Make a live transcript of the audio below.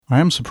I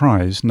am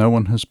surprised no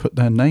one has put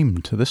their name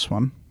to this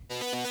one.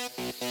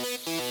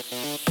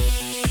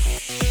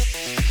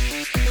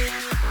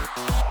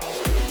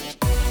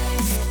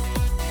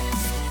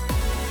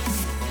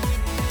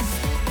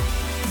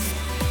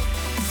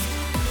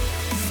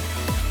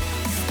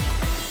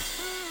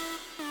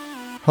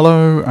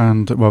 Hello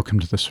and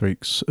welcome to this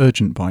week's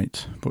Urgent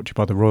Bite, brought to you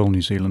by the Royal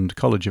New Zealand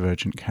College of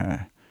Urgent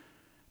Care.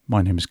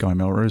 My name is Guy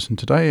Melrose and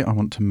today I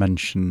want to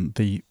mention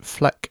the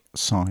Fleck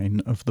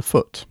sign of the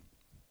foot.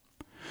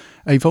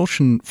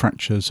 Avulsion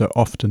fractures are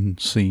often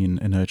seen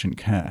in urgent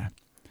care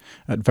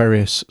at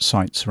various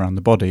sites around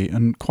the body,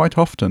 and quite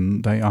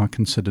often they are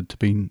considered to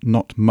be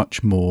not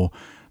much more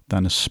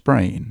than a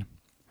sprain.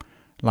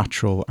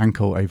 Lateral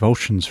ankle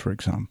avulsions, for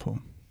example.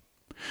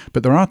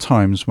 But there are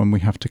times when we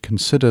have to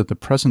consider the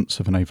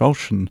presence of an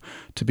avulsion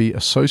to be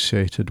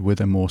associated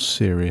with a more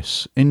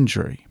serious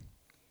injury.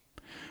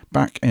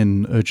 Back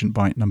in Urgent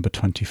Bite number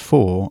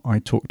 24, I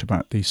talked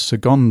about the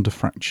seconde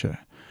fracture,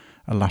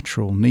 a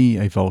lateral knee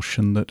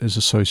avulsion that is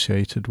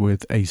associated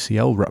with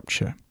ACL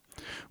rupture,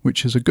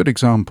 which is a good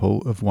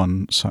example of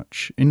one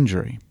such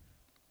injury.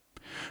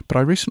 But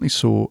I recently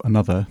saw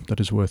another that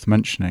is worth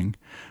mentioning,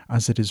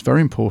 as it is very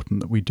important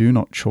that we do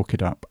not chalk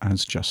it up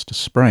as just a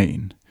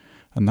sprain,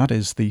 and that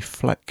is the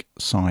Fleck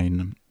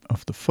sign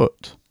of the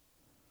foot.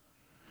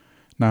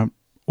 Now,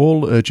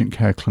 all urgent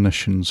care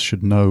clinicians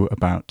should know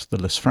about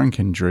the Fleck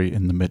injury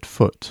in the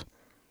midfoot.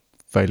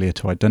 Failure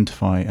to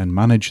identify and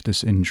manage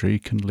this injury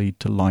can lead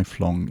to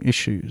lifelong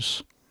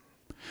issues.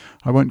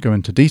 I won't go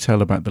into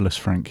detail about the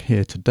Fleck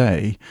here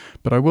today,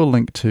 but I will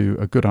link to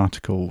a good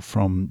article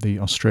from the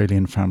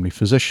Australian family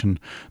physician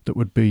that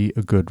would be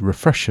a good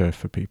refresher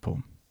for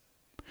people.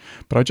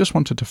 But I just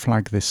wanted to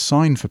flag this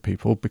sign for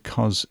people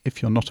because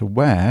if you're not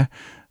aware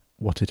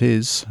what it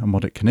is and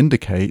what it can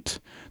indicate,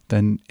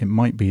 then it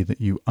might be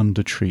that you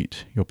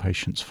undertreat your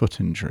patient's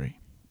foot injury.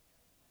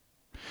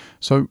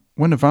 So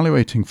when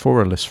evaluating for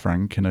a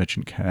Fleck in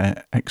urgent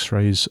care,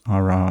 X-rays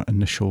are our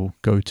initial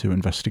go-to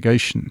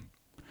investigation.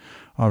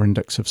 Our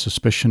index of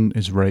suspicion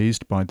is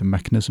raised by the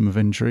mechanism of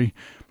injury,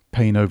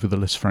 pain over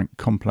the Fleck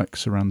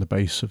complex around the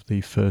base of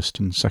the first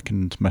and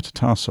second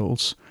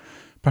metatarsals,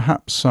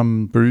 perhaps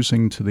some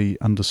bruising to the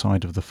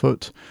underside of the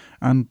foot,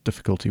 and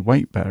difficulty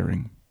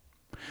weight-bearing.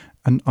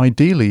 And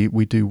ideally,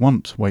 we do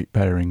want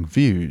weight-bearing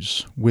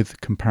views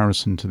with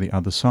comparison to the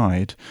other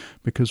side,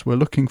 because we're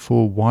looking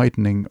for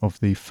widening of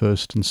the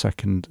first and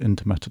second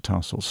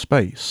intermetatarsal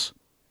space.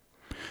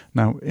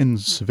 Now, in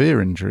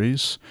severe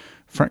injuries,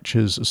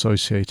 fractures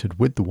associated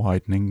with the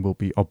widening will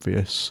be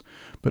obvious,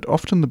 but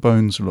often the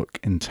bones look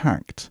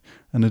intact,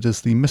 and it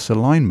is the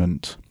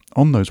misalignment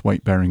on those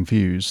weight-bearing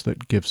views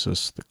that gives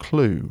us the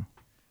clue.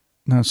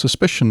 Now,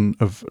 suspicion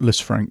of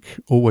Fleck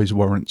always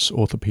warrants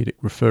orthopaedic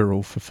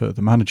referral for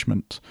further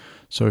management,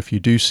 so if you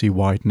do see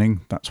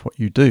widening, that's what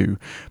you do.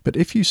 But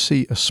if you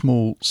see a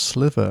small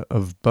sliver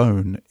of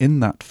bone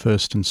in that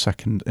first and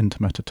second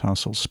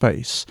intermetatarsal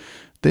space,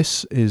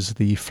 this is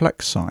the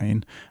Fleck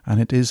sign, and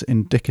it is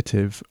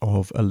indicative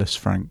of a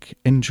Fleck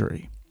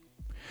injury.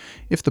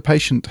 If the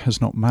patient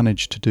has not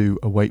managed to do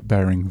a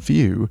weight-bearing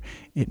view,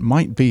 it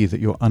might be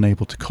that you're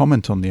unable to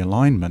comment on the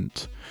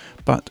alignment,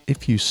 but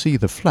if you see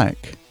the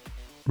Fleck,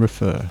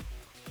 refer.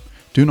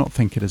 Do not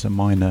think it is a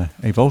minor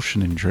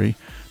avulsion injury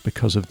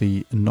because of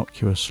the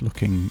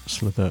innocuous-looking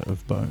slither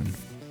of bone.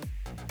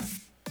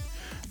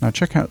 Now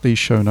check out the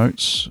show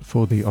notes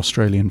for the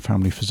Australian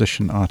Family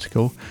Physician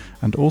article,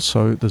 and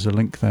also there's a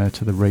link there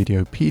to the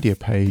Radiopedia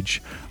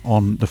page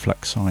on the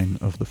Fleck sign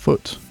of the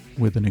foot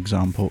with an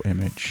example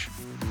image.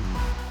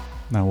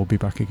 Now we'll be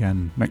back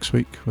again next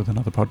week with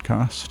another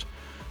podcast.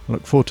 I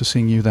look forward to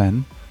seeing you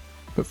then,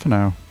 but for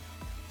now,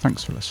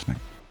 thanks for listening.